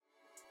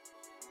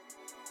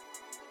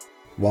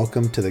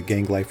Welcome to the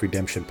Gang Life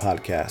Redemption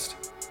Podcast.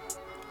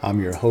 I'm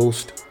your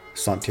host,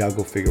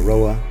 Santiago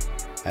Figueroa,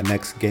 an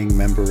ex-gang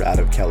member out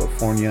of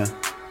California,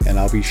 and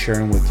I'll be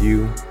sharing with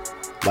you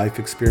life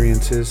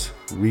experiences,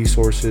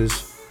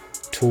 resources,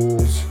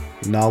 tools,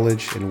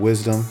 knowledge, and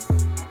wisdom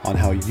on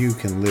how you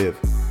can live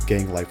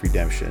gang life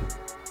redemption.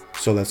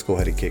 So let's go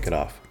ahead and kick it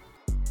off.